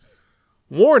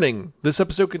Warning! This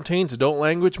episode contains adult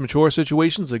language, mature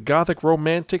situations, a gothic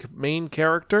romantic main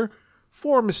character,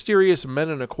 4 mysterious men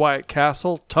in a quiet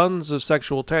castle, tons of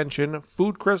sexual tension,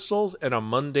 food crystals, and a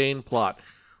mundane plot.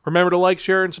 Remember to like,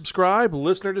 share, and subscribe.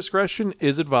 Listener discretion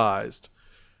is advised.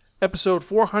 Episode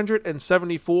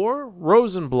 474,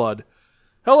 Rosenblood.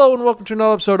 Hello and welcome to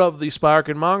another episode of the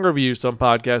Spirekin Manga Review, some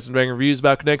podcasts and bang reviews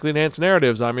about connecting enhanced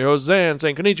narratives. I'm your host Zan,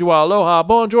 saying konnichiwa, aloha,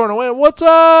 buongiorno, and what's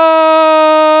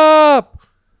up?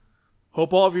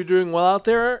 Hope all of you are doing well out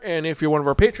there, and if you're one of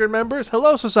our Patreon members,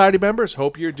 hello Society members,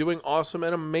 hope you're doing awesome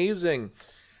and amazing.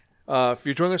 If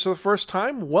you're joining us for the first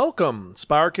time, welcome.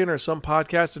 Spirekin, or some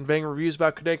podcasts and bang reviews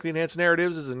about connecting enhanced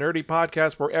narratives, is a nerdy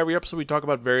podcast where every episode we talk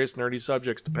about various nerdy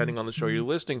subjects depending on the show you're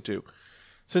listening to.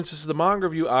 Since this is the manga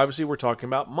review, obviously we're talking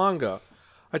about manga.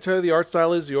 I tell you the art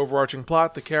style is, the overarching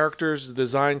plot, the characters, the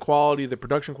design quality, the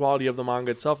production quality of the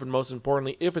manga itself, and most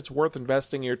importantly, if it's worth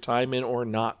investing your time in or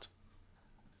not.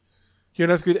 You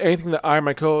don't have to agree with anything that I and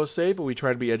my co-hosts say, but we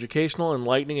try to be educational,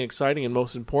 enlightening, exciting, and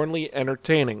most importantly,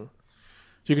 entertaining.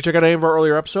 You can check out any of our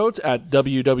earlier episodes at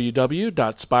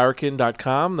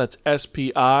www.spirekin.com. That's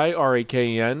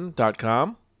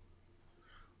SPIRAKN.com.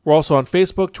 We're also on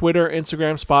Facebook, Twitter,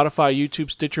 Instagram, Spotify,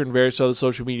 YouTube, Stitcher, and various other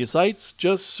social media sites.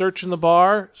 Just search in the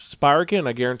bar, Spirekin.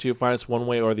 I guarantee you'll find us one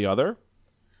way or the other.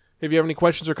 If you have any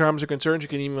questions or comments or concerns, you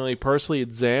can email me personally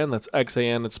at Zan, that's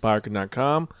XAN at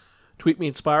Spirekin.com. Tweet me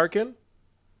at Spirekin.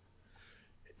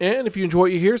 And if you enjoy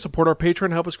what you hear, support our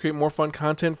Patreon, help us create more fun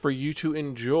content for you to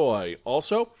enjoy.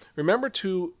 Also, remember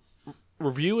to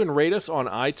review and rate us on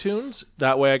iTunes.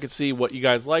 That way I can see what you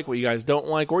guys like, what you guys don't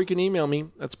like, or you can email me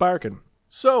at Spirekin.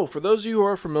 So, for those of you who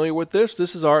are familiar with this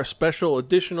is our special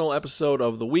additional episode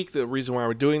of the week. The reason why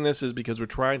we're doing this is because we're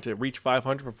trying to reach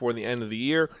 500 before the end of the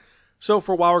year. So,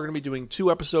 for a while, we're going to be doing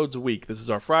 2 episodes a week. This is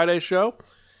our Friday show.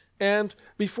 And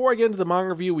before I get into the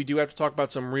manga review, we do have to talk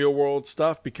about some real-world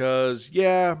stuff because,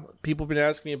 yeah, people have been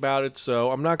asking me about it,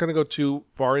 so I'm not going to go too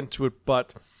far into it.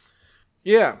 But,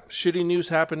 yeah, shitty news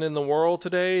happened in the world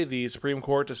today. The Supreme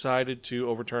Court decided to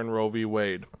overturn Roe v.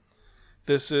 Wade.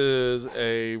 This is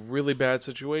a really bad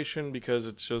situation because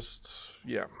it's just,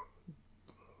 yeah.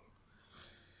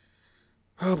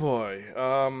 Oh, boy.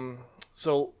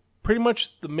 So, pretty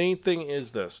much the main thing is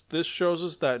this. This shows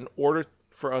us that in order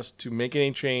for us to make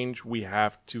any change, we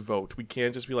have to vote. We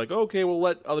can't just be like, okay, we'll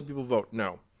let other people vote.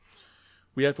 No.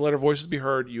 We have to let our voices be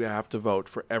heard. You have to vote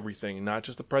for everything, not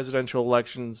just the presidential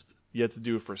elections. You have to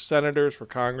do it for senators, for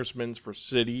congressmen, for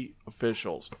city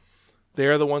officials. They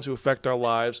are the ones who affect our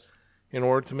lives. In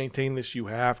order to maintain this, you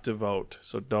have to vote.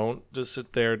 So don't just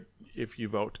sit there if you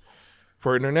vote.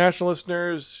 For international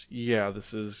listeners,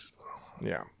 this is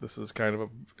kind of an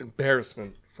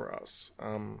embarrassment for us.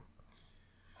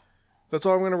 That's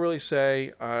all I'm going to really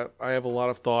say. I have a lot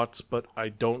of thoughts, but I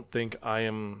don't think I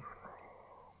am.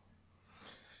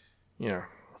 Yeah,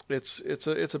 it's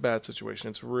a bad situation.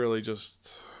 It's really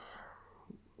just,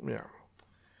 yeah.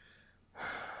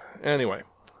 Anyway,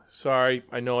 sorry.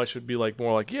 I know I should be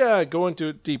go into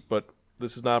it deep, but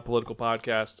this is not a political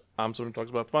podcast. I'm someone who talks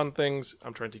about fun things.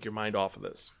 I'm trying to take your mind off of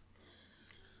this.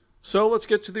 So let's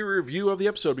get to the review of the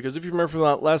episode, because if you remember from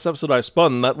that last episode I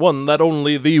spun, that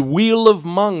only, the Wheel of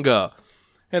Manga.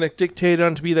 And it dictated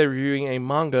on to be that reviewing a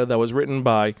manga that was written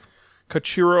by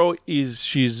Koichiro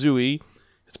Ishizui.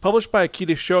 It's published by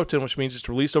Akita Shoten, which means it's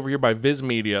released over here by Viz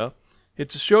Media.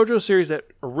 It's a shoujo series that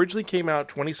originally came out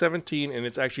 2017, and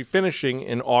it's actually finishing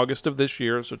in August of this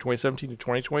year, so 2017 to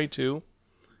 2022.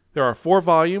 There are 4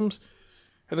 volumes,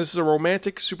 and this is a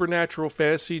romantic supernatural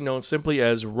fantasy known simply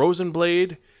as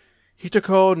Rosenblade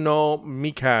Hitoko no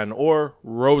Mikan, or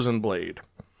Rosenblade.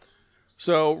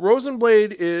 So,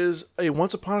 Rosenblade is a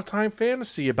once-upon-a-time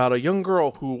fantasy about a young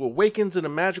girl who awakens in a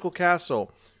magical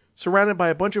castle, surrounded by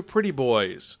a bunch of pretty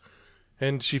boys,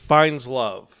 and she finds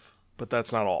love. But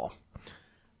that's not all.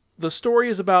 The story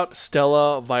is about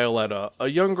Stella Violetta, a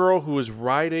young girl who is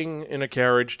riding in a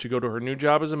carriage to go to her new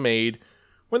job as a maid,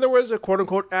 when there was a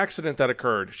quote-unquote accident that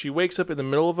occurred. She wakes up in the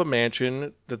middle of a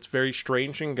mansion that's very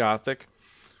strange and gothic,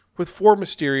 with 4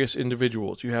 mysterious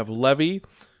individuals. You have Levi,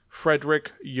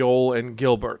 Frederick, Yol, and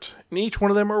Gilbert. And each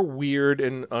one of them are weird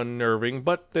and unnerving,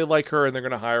 but they like her and they're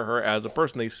going to hire her as a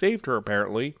person. They saved her,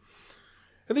 apparently.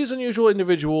 And these unusual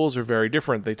individuals are very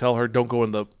different. They tell her, don't go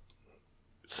in the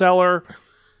cellar.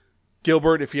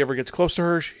 Gilbert, if he ever gets close to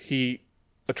her, he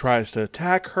tries to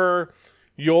attack her.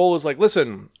 Yol is like,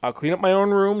 listen, I'll clean up my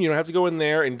own room. You don't have to go in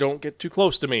there, and don't get too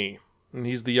close to me. And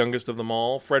he's the youngest of them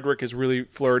all. Frederick is really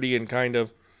flirty and kind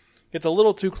of gets a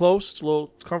little too close, a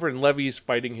little comfort, and Levy's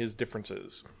fighting his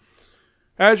differences.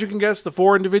 As you can guess, the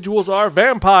 4 individuals are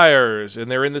vampires, and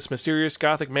they're in this mysterious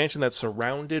gothic mansion that's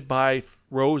surrounded by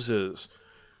roses.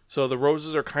 So the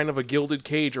roses are kind of a gilded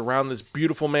cage around this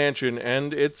beautiful mansion,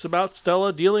 and it's about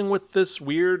Stella dealing with this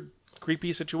weird,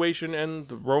 creepy situation and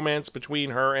the romance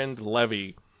between her and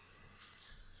Levy.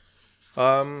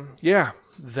 Yeah,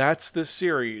 that's this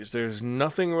series. There's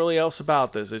nothing really else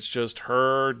about this. It's just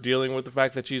her dealing with the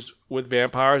fact that she's with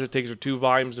vampires. It takes her 2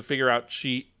 volumes to figure out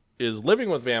she is living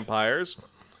with vampires.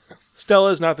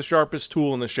 Stella is not the sharpest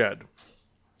tool in the shed.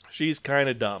 She's kind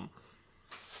of dumb.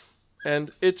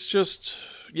 And it's just,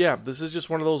 yeah, this is just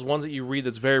one of those ones that you read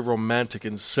that's very romantic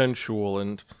and sensual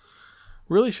and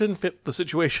really shouldn't fit the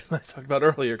situation I talked about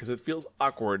earlier because it feels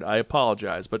awkward. I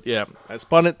apologize. But yeah, I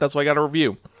spun it. That's why I got a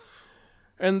review.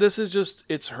 And this is just,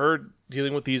 it's her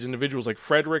dealing with these individuals. Like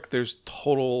Frederick, there's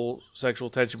total sexual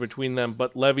tension between them.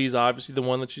 But Levy's obviously the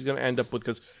one that she's going to end up with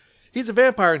because he's a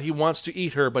vampire and he wants to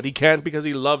eat her, but he can't because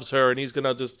he loves her. And he's going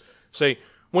to just say,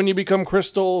 when you become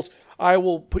crystals, I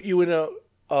will put you in a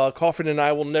coffin and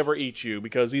I will never eat you,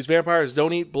 because these vampires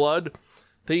don't eat blood.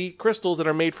 They eat crystals that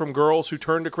are made from girls who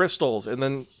turn to crystals, and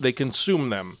then they consume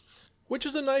them, which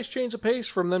is a nice change of pace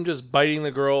from them just biting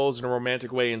the girls in a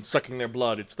romantic way and sucking their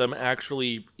blood. It's them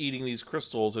actually eating these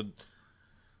crystals, and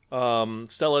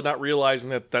Stella not realizing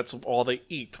that that's all they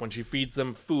eat. When she feeds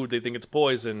them food, they think it's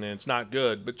poison and it's not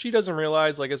good, but she doesn't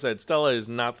realize, like I said, Stella is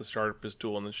not the sharpest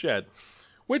tool in the shed.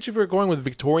 Which, if you're going with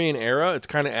Victorian era, it's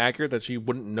kind of accurate that she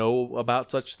wouldn't know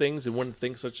about such things and wouldn't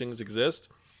think such things exist.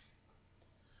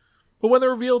 But when the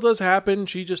reveal does happen,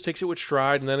 she just takes it with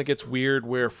stride, and then it gets weird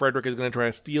where Frederick is going to try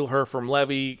to steal her from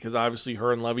Levy, because obviously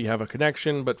her and Levy have a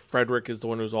connection, but Frederick is the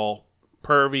one who's all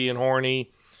pervy and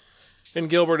horny. And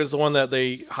Gilbert is the one that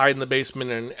they hide in the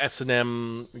basement in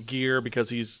S&M gear because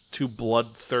he's too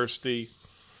bloodthirsty.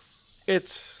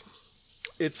 It's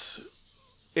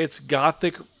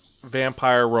gothic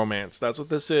vampire romance. That's what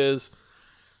this is.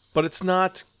 But it's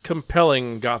not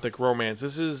compelling gothic romance.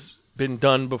 This has been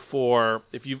done before.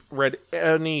 If you've read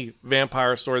any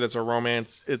vampire story that's a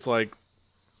romance, it's like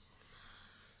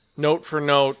note for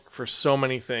note for so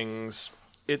many things.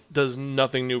 It does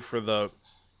nothing new for the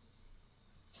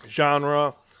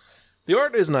genre. The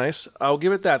art is nice. I'll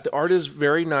give it that. The art is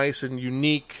very nice and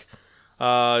unique.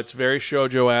 It's very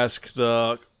shoujo-esque.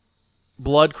 The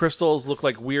blood crystals look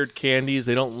like weird candies.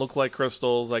 They don't look like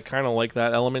crystals. I kind of like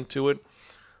that element to it.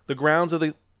 The grounds of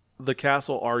the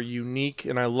castle are unique,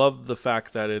 and I love the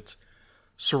fact that it's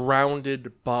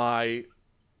surrounded by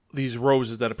these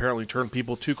roses that apparently turn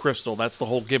people to crystal. That's the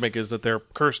whole gimmick, is that they're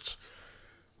cursed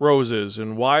roses.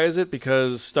 And why is it?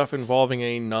 Because stuff involving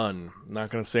a nun. I'm not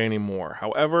going to say any more.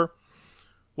 However,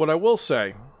 what I will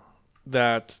say,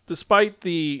 that despite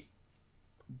the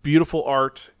beautiful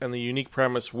art and the unique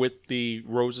premise with the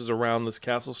roses around this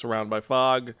castle surrounded by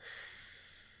fog,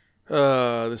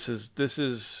 this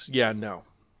is no.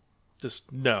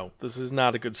 Just no. This is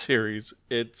not a good series.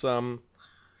 It's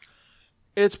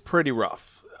pretty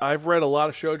rough. I've read a lot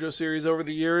of shoujo series over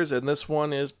the years, and this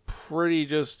one is pretty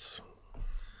just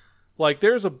like,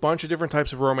 there's a bunch of different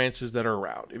types of romances that are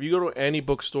around. If you go to any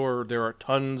bookstore, there are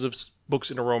tons of books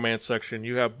in the romance section.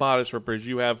 You have bodice rippers,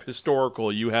 you have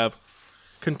historical, you have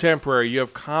contemporary, you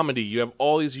have comedy, you have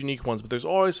all these unique ones, but there's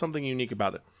always something unique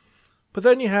about it. But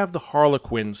then you have the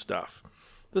Harlequin stuff.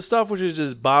 The stuff which is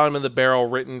just bottom of the barrel,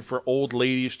 written for old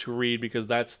ladies to read because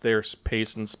that's their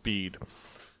pace and speed.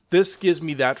 This gives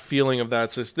me that feeling of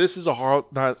that. This is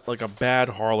not like a bad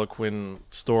Harlequin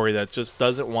story that just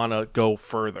doesn't want to go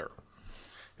further.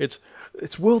 It's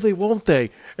will they, won't they?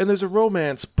 And there's a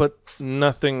romance, but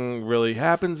nothing really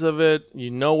happens of it. You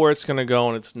know where it's going to go,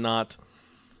 and it's not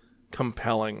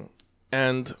compelling.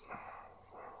 And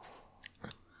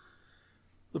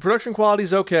the production quality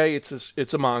is okay.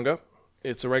 It's a manga.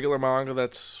 It's a regular manga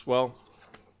that's, well,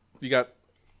 you got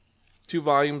 2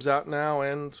 volumes out now,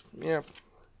 and yeah,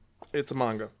 it's a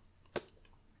manga.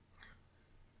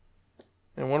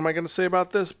 And what am I going to say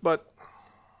about this? But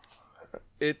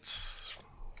it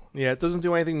doesn't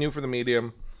do anything new for the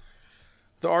medium.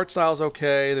 The art style is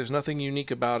okay. There's nothing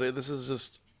unique about it. This is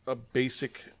just a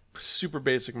basic, super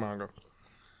basic manga.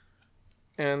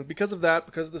 And because of that,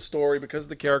 because of the story, because of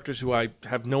the characters who I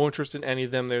have no interest in any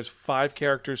of them, there's 5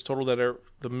 characters total that are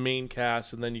the main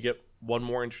cast, and then you get 1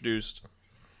 more introduced.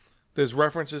 There's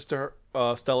references to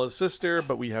her, Stella's sister,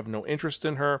 but we have no interest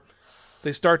in her.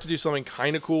 They start to do something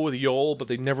kind of cool with Yol, but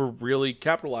they never really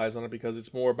capitalize on it because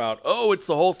it's more about, it's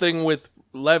the whole thing with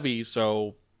Levy,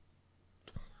 so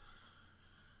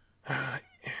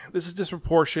this is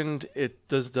disproportioned. It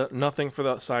does nothing for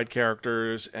the side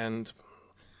characters, and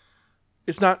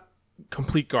it's not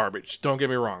complete garbage. Don't get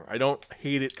me wrong. I don't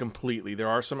hate it completely. There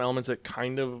are some elements that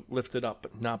kind of lift it up,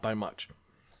 but not by much.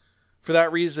 For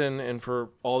that reason, and for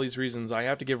all these reasons, I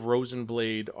have to give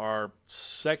Rosenblade our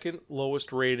second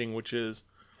lowest rating, which is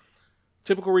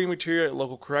typical reading material at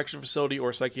local correction facility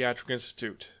or psychiatric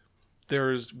institute.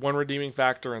 There's one redeeming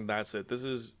factor, and that's it. This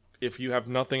is, if you have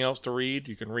nothing else to read,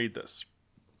 you can read this.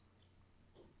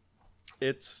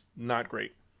 It's not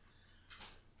great.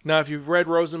 Now, if you've read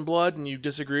Rosenblood and you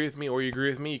disagree with me or you agree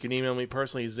with me, you can email me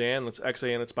personally, Zan, that's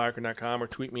xan@spirekin.com, or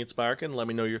tweet me at Spirekin. Let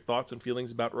me know your thoughts and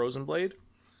feelings about Rosenblade.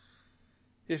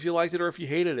 If you liked it or if you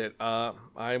hated it,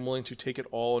 I'm willing to take it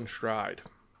all in stride.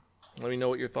 Let me know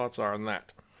what your thoughts are on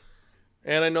that.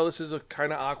 And I know this is a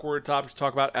kind of awkward topic to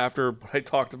talk about after what I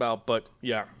talked about, but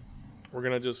yeah, we're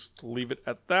going to just leave it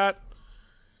at that.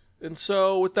 And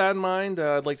so with that in mind,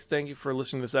 I'd like to thank you for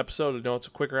listening to this episode. I know it's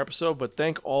a quicker episode, but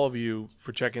thank all of you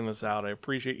for checking this out. I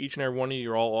appreciate each and every one of you.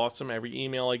 You're all awesome. Every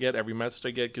email I get, every message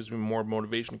I get gives me more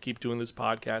motivation to keep doing this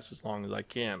podcast as long as I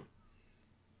can.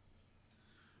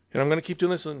 And I'm going to keep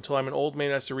doing this until I'm an old man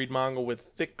who has to read manga with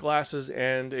thick glasses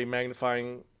and a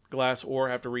magnifying glass, or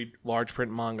have to read large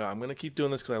print manga. I'm going to keep doing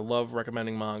this because I love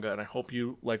recommending manga, and I hope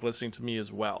you like listening to me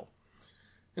as well.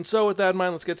 And so with that in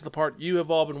mind, let's get to the part you have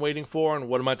all been waiting for. And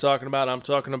what am I talking about? I'm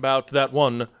talking about that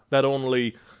one, that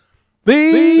only,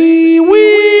 the Wheel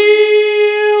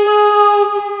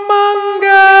of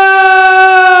Manga!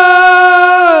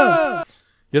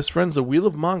 Yes, friends, the Wheel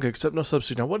of Manga, except no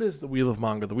substitute. Now, what is the Wheel of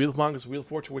Manga? The Wheel of Manga is a Wheel of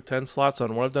Fortune with 10 slots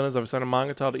on. What I've done is I've assigned a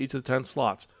manga title to each of the 10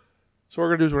 slots. So what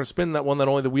we're going to do is we're going to spin that one, that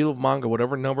only the Wheel of Manga,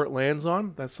 whatever number it lands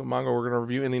on, that's the manga we're going to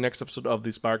review in the next episode of the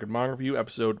Spirekin Manga Review,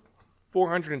 episode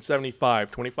 475,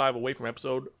 25 away from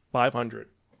episode 500.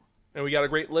 And we got a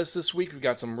great list this week. We've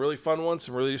got some really fun ones,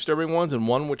 some really disturbing ones, and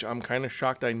one which I'm kind of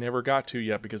shocked I never got to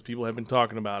yet because people have been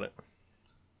talking about it.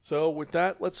 So with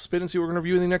that, let's spin and see what we're going to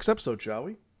review in the next episode, shall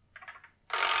we?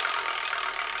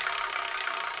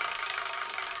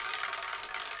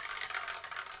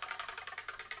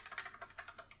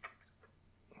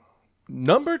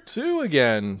 Number 2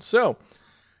 again. So,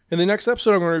 in the next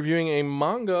episode, I'm going to be reviewing a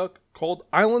manga called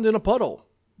Island in a Puddle.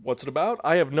 What's it about?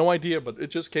 I have no idea, but it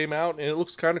just came out and it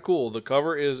looks kind of cool. The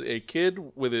cover is a kid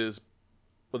with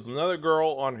another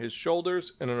girl on his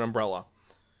shoulders and an umbrella.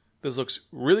 This looks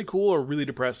really cool or really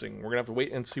depressing. We're going to have to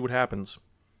wait and see what happens.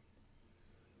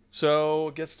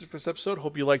 So, that's it for this episode.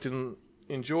 Hope you liked it and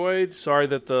enjoyed. Sorry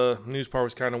that the news part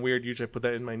was kind of weird. Usually I put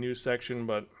that in my news section,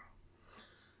 but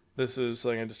this is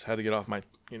something I just had to get off my,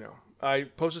 I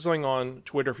posted something on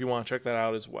Twitter if you want to check that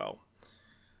out as well.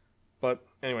 But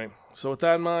anyway, so with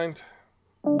that in mind,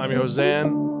 I'm your host Zan.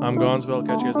 I'm Gonzville.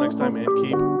 Catch you guys next time and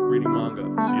keep reading manga.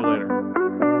 See you later.